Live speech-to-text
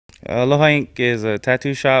Aloha Ink is a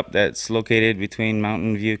tattoo shop that's located between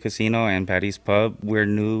Mountain View Casino and Patty's Pub. We're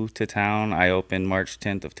new to town. I opened March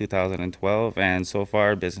 10th of 2012, and so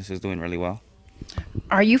far business is doing really well.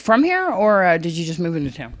 Are you from here, or did you just move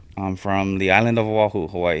into town? I'm from the island of Oahu,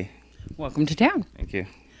 Hawaii. Welcome to town. Thank you.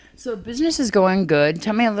 So business is going good.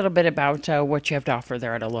 Tell me a little bit about what you have to offer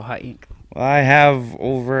there at Aloha Ink. Well, I have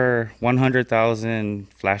over 100,000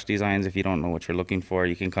 flash designs. If you don't know what you're looking for,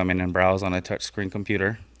 you can come in and browse on a touchscreen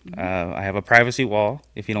computer. I have a privacy wall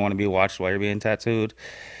if you don't want to be watched while you're being tattooed.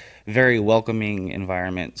 Very welcoming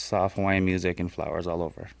environment, soft Hawaiian music and flowers all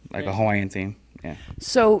over, like a Hawaiian theme. Yeah.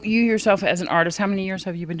 So you yourself as an artist, how many years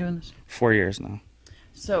have you been doing this? 4 years now.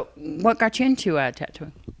 So what got you into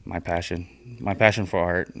tattooing? My passion for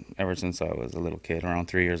art ever since I was a little kid, around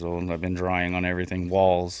 3 years old. I've been drawing on everything,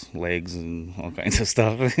 walls, legs, and all kinds of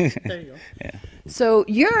stuff. There you go. Yeah. So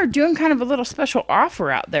you're doing kind of a little special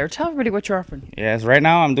offer out there. Tell everybody what you're offering. Yes, right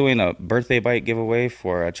now I'm doing a birthday bike giveaway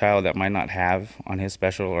for a child that might not have on his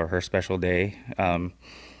special or her special day.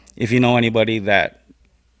 If you know anybody that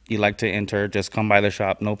you'd like to enter, just come by the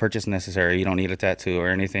shop. No purchase necessary. You don't need a tattoo or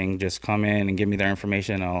anything. Just come in and give me their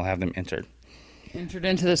information, and I'll have them entered. Entered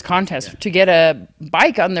into this contest to get a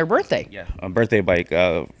bike on their birthday. Yeah, a birthday bike.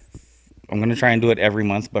 I'm going to try and do it every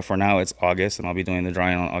month, but for now it's August, and I'll be doing the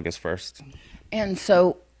drawing on August 1st. And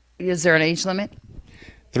so is there an age limit?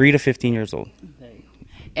 3 to 15 years old.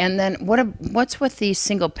 And then what's with the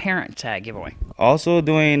single parent giveaway? Also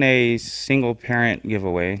doing a single parent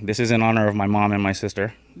giveaway. This is in honor of my mom and my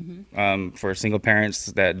sister. For single parents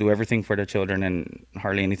that do everything for their children and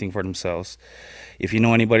hardly anything for themselves. If you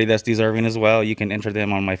know anybody that's deserving as well, you can enter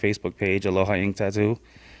them on my Facebook page, Aloha Ink Tattoo.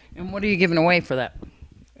 And what are you giving away for that?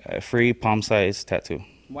 A free palm size tattoo.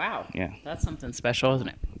 Wow. Yeah. That's something special, isn't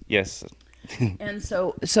it? Yes. And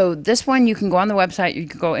so this one, you can go on the website, you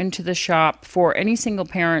can go into the shop for any single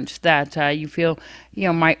parent that you feel,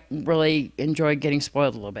 might really enjoy getting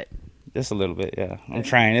spoiled a little bit. Just a little bit, yeah. I'm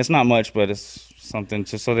trying. It's not much, but it's something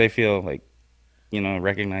just so they feel like,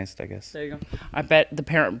 recognized, I guess. There you go. I bet the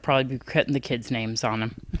parent would probably be putting the kids' names on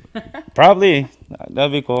them. Probably.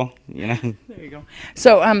 That'd be cool, There you go.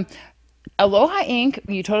 So, Aloha Ink,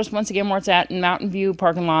 you told us once again where it's at, in Mountain View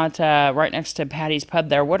parking lot, right next to Patty's Pub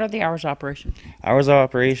there. What are the hours of operation? Hours of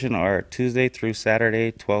operation are Tuesday through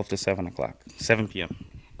Saturday, 12 to 7 o'clock, 7 p.m.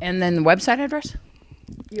 And then the website address?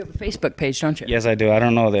 You have a Facebook page, don't you? Yes, I do. I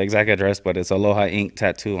don't know the exact address, but it's Aloha Ink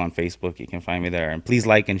Tattoo on Facebook. You can find me there. And please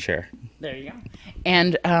like and share. There you go.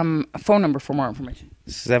 And a phone number for more information.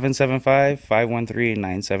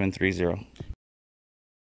 775-513-9730.